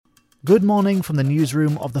Good morning from the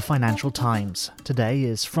newsroom of the Financial Times. Today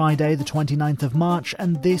is Friday the 29th of March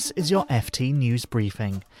and this is your FT News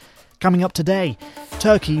Briefing. Coming up today,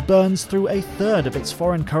 Turkey burns through a third of its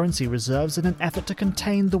foreign currency reserves in an effort to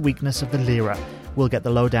contain the weakness of the lira. We'll get the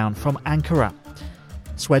lowdown from Ankara.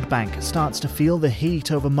 Swedbank starts to feel the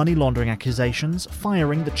heat over money laundering accusations,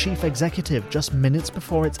 firing the chief executive just minutes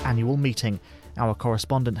before its annual meeting. Our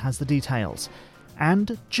correspondent has the details.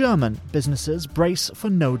 And German businesses brace for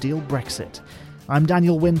no-deal Brexit. I'm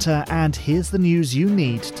Daniel Winter, and here's the news you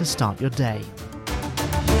need to start your day.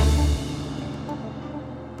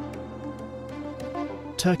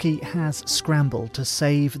 Turkey has scrambled to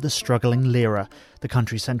save the struggling lira. The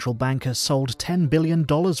country's central bank has sold $10 billion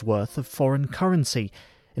worth of foreign currency.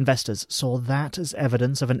 Investors saw that as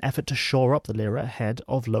evidence of an effort to shore up the lira ahead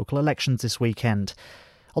of local elections this weekend.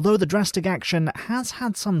 Although the drastic action has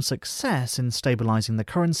had some success in stabilising the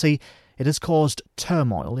currency, it has caused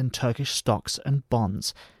turmoil in Turkish stocks and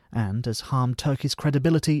bonds, and has harmed Turkey's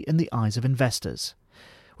credibility in the eyes of investors.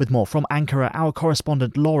 With more from Ankara, our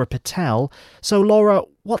correspondent Laura Patel. So Laura,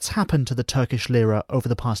 what's happened to the Turkish lira over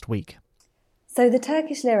the past week? So the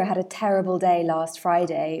Turkish lira had a terrible day last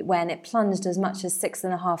Friday when it plunged as much as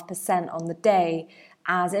 6.5% on the day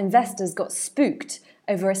as investors got spooked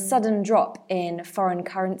over a sudden drop in foreign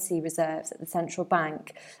currency reserves at the central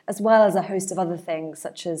bank, as well as a host of other things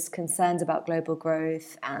such as concerns about global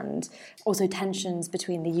growth and also tensions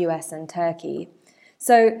between the US and Turkey.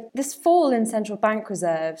 So this fall in central bank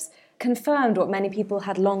reserves confirmed what many people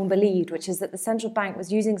had long believed, which is that the central bank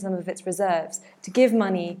was using some of its reserves to give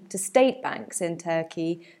money to state banks in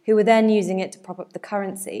Turkey, who were then using it to prop up the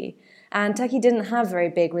currency. And Turkey didn't have very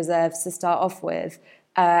big reserves to start off with,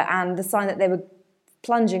 and the sign that they were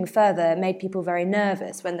plunging further made people very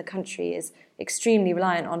nervous when the country is extremely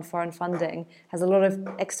reliant on foreign funding, has a lot of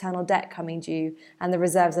external debt coming due, and the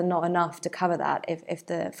reserves are not enough to cover that if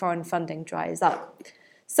the foreign funding dries up.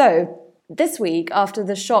 So this week, after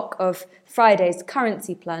the shock of Friday's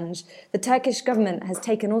currency plunge, the Turkish government has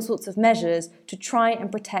taken all sorts of measures to try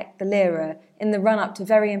and protect the lira in the run-up to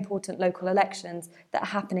very important local elections that are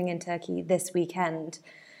happening in Turkey this weekend.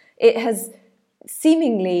 It has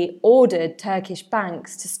seemingly ordered Turkish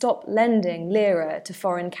banks to stop lending lira to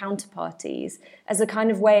foreign counterparties as a kind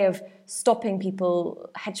of way of stopping people,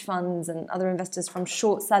 hedge funds and other investors from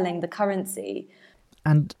short-selling the currency.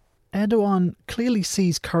 And Erdogan clearly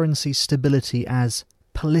sees currency stability as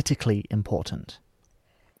politically important.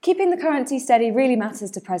 Keeping the currency steady really matters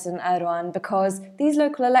to President Erdogan because these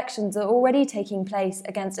local elections are already taking place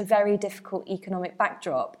against a very difficult economic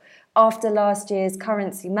backdrop. After last year's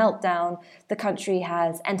currency meltdown, the country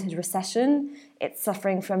has entered recession. It's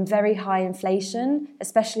suffering from very high inflation,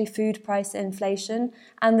 especially food price inflation,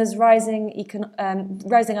 and there's rising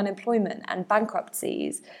unemployment and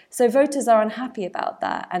bankruptcies. So voters are unhappy about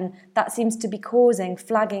that, and that seems to be causing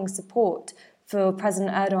flagging support for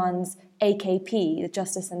President Erdogan's AKP, the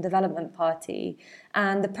Justice and Development Party.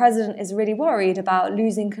 And the president is really worried about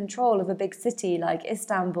losing control of a big city like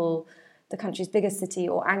Istanbul, the country's biggest city,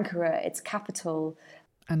 or Ankara, its capital.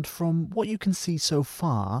 And from what you can see so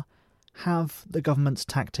far, have the government's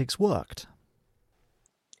tactics worked?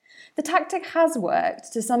 The tactic has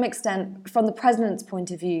worked to some extent from the president's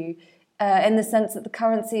point of view, in the sense that the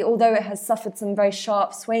currency, although it has suffered some very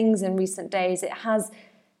sharp swings in recent days, it has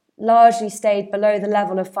largely stayed below the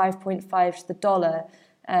level of 5.5 to the dollar,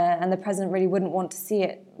 and the president really wouldn't want to see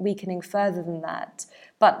it weakening further than that.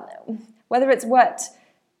 But whether it's worked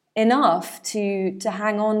enough to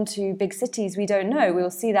hang on to big cities, we don't know.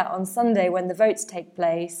 We'll see that on Sunday when the votes take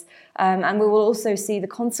place, and we will also see the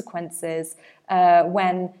consequences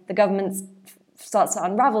when the government starts to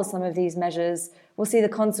unravel some of these measures. We'll see the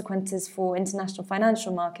consequences for international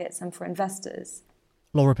financial markets and for investors.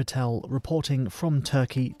 Laura Patel reporting from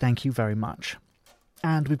Turkey, thank you very much.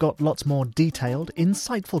 And we've got lots more detailed,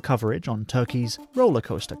 insightful coverage on Turkey's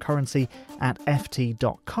rollercoaster currency at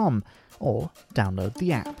ft.com, or download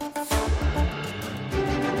the app.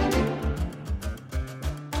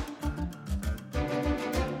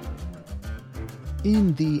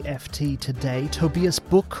 In the FT today, Tobias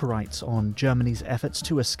Buch writes on Germany's efforts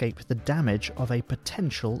to escape the damage of a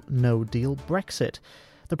potential no-deal Brexit.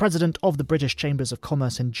 The president of the British Chambers of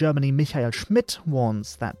Commerce in Germany, Michael Schmidt,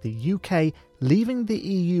 warns that the UK leaving the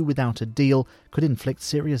EU without a deal could inflict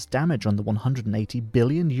serious damage on the €180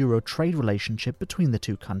 billion trade relationship between the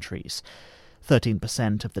two countries.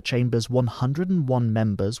 13% of the Chamber's 101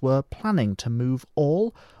 members were planning to move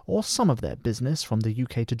all or some of their business from the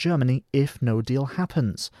UK to Germany if no deal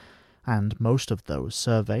happens. And most of those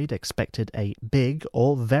surveyed expected a big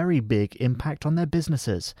or very big impact on their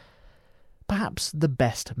businesses. Perhaps the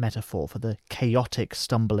best metaphor for the chaotic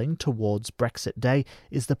stumbling towards Brexit Day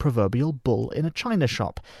is the proverbial bull in a china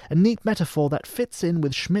shop, a neat metaphor that fits in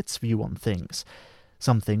with Schmidt's view on things.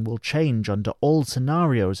 Something will change under all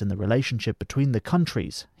scenarios in the relationship between the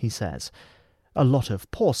countries, he says. A lot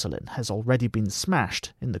of porcelain has already been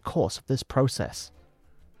smashed in the course of this process.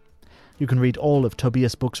 You can read all of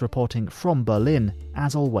Tobias Buch's reporting from Berlin,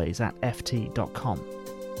 as always, at ft.com.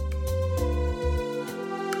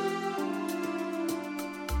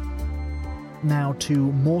 Now to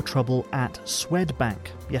more trouble at Swedbank.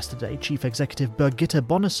 Yesterday, Chief Executive Birgitte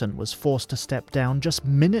Bonnesen was forced to step down just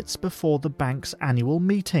minutes before the bank's annual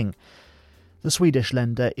meeting. The Swedish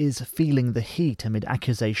lender is feeling the heat amid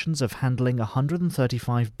accusations of handling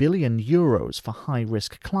 €135 billion for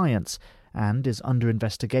high-risk clients and is under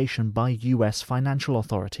investigation by US financial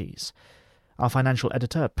authorities. Our financial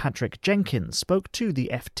editor, Patrick Jenkins, spoke to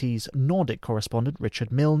the FT's Nordic correspondent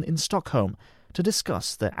Richard Milne in Stockholm to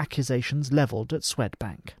discuss the accusations levelled at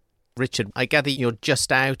Swedbank. Richard, I gather you're just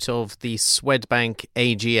out of the Swedbank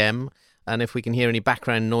AGM, and if we can hear any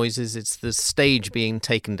background noises, it's the stage being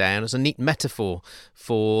taken down as a neat metaphor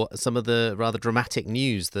for some of the rather dramatic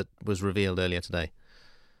news that was revealed earlier today.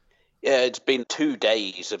 Yeah, it's been 2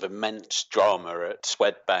 days of immense drama at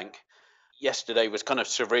Swedbank. Yesterday was kind of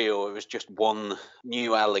surreal. It was just one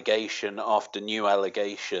new allegation after new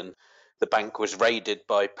allegation. The bank was raided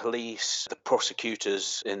by police. The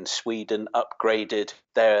prosecutors in Sweden upgraded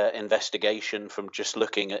their investigation from just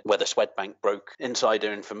looking at whether Swedbank broke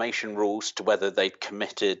insider information rules to whether they'd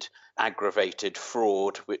committed aggravated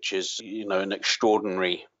fraud, which is, an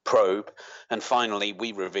extraordinary probe. And finally,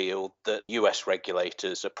 we revealed that US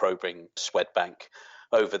regulators are probing Swedbank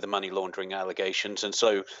over the money laundering allegations. And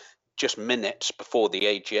so just minutes before the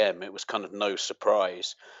AGM, it was kind of no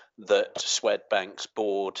surprise that Swedbank's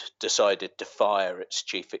board decided to fire its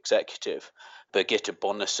chief executive. Birgitte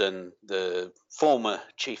Bonnesen, the former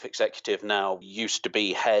chief executive, now used to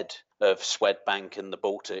be head of Swedbank in the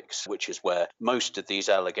Baltics, which is where most of these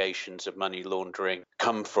allegations of money laundering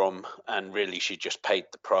come from. And really, she just paid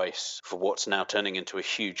the price for what's now turning into a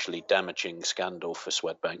hugely damaging scandal for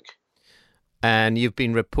Swedbank. And you've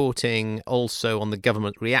been reporting also on the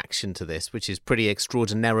government reaction to this, which is pretty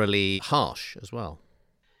extraordinarily harsh as well.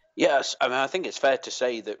 Yes, I think it's fair to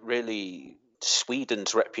say that really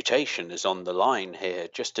Sweden's reputation is on the line here,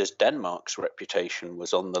 just as Denmark's reputation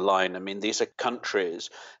was on the line. These are countries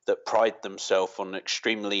that pride themselves on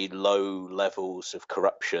extremely low levels of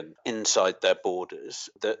corruption inside their borders,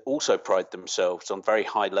 that also pride themselves on very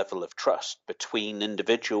high level of trust between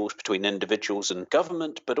individuals and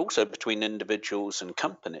government, but also between individuals and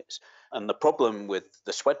companies. And the problem with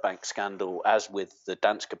the Swedbank scandal, as with the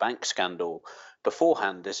Danske Bank scandal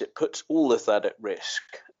beforehand, is it puts all of that at risk.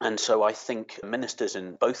 And so I think ministers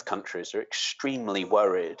in both countries are extremely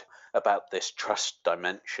worried about this trust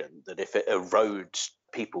dimension, that if it erodes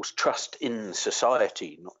people's trust in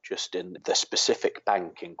society, not just in the specific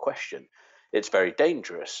bank in question, it's very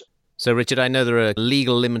dangerous. So, Richard, I know there are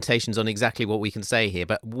legal limitations on exactly what we can say here,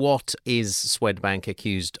 but what is Swedbank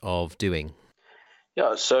accused of doing?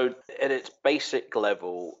 Yeah, so at its basic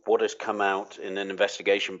level, what has come out in an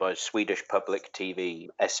investigation by Swedish Public TV,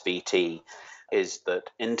 SVT, is that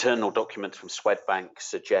internal documents from Swedbank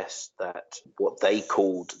suggest that what they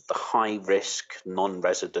called the high-risk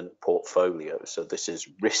non-resident portfolio, so this is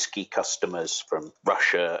risky customers from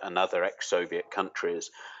Russia and other ex-Soviet countries,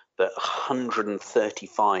 that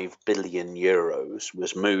 135 billion euros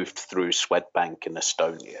was moved through Swedbank in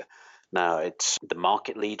Estonia. Now, it's the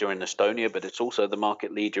market leader in Estonia, but it's also the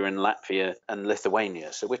market leader in Latvia and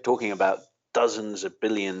Lithuania. So we're talking about dozens of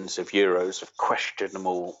billions of euros of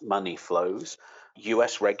questionable money flows.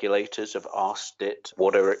 US regulators have asked it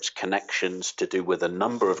what are its connections to do with a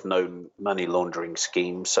number of known money laundering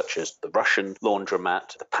schemes, such as the Russian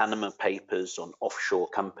laundromat, the Panama Papers on offshore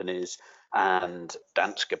companies, and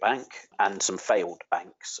Danske Bank, and some failed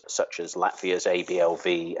banks, such as Latvia's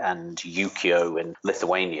ABLV and Ukio in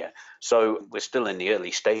Lithuania. So we're still in the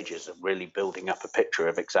early stages of really building up a picture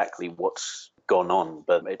of exactly what's gone on.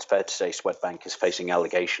 But it's fair to say Swedbank is facing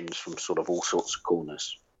allegations from sort of all sorts of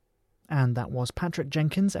corners. And that was Patrick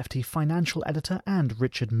Jenkins, FT financial editor, and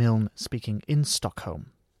Richard Milne speaking in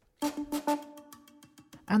Stockholm.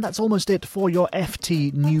 And that's almost it for your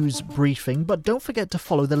FT News briefing, but don't forget to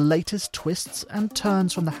follow the latest twists and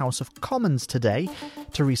turns from the House of Commons today.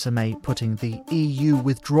 Theresa May putting the EU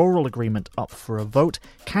withdrawal agreement up for a vote.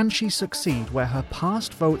 Can she succeed where her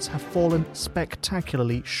past votes have fallen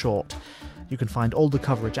spectacularly short? You can find all the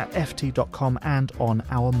coverage at ft.com and on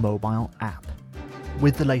our mobile app.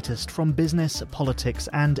 with the latest from business, politics,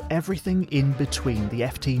 and everything in between. The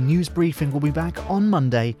FT News Briefing will be back on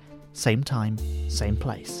Monday, same time, same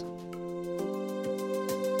place.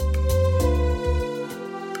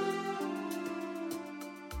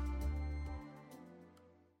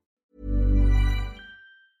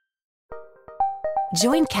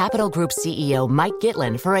 Join Capital Group CEO Mike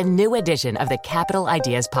Gitlin for a new edition of the Capital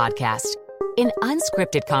Ideas Podcast. In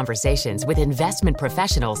unscripted conversations with investment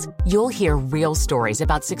professionals, you'll hear real stories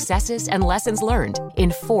about successes and lessons learned,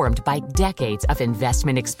 informed by decades of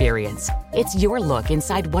investment experience. It's your look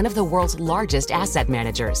inside one of the world's largest asset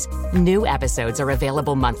managers. New episodes are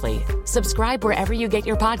available monthly. Subscribe wherever you get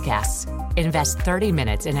your podcasts. Invest 30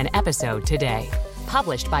 minutes in an episode today.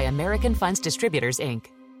 Published by American Funds Distributors, Inc.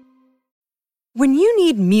 When you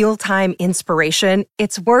need mealtime inspiration,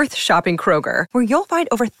 it's worth shopping Kroger, where you'll find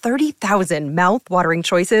over 30,000 mouth-watering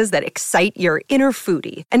choices that excite your inner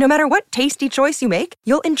foodie. And no matter what tasty choice you make,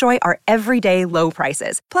 you'll enjoy our everyday low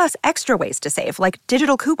prices, plus extra ways to save, like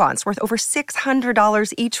digital coupons worth over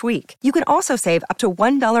 $600 each week. You can also save up to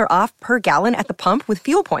 $1 off per gallon at the pump with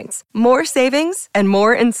fuel points. More savings and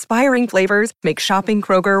more inspiring flavors make shopping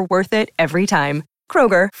Kroger worth it every time.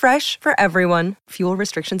 Kroger, fresh for everyone. Fuel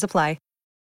restrictions apply.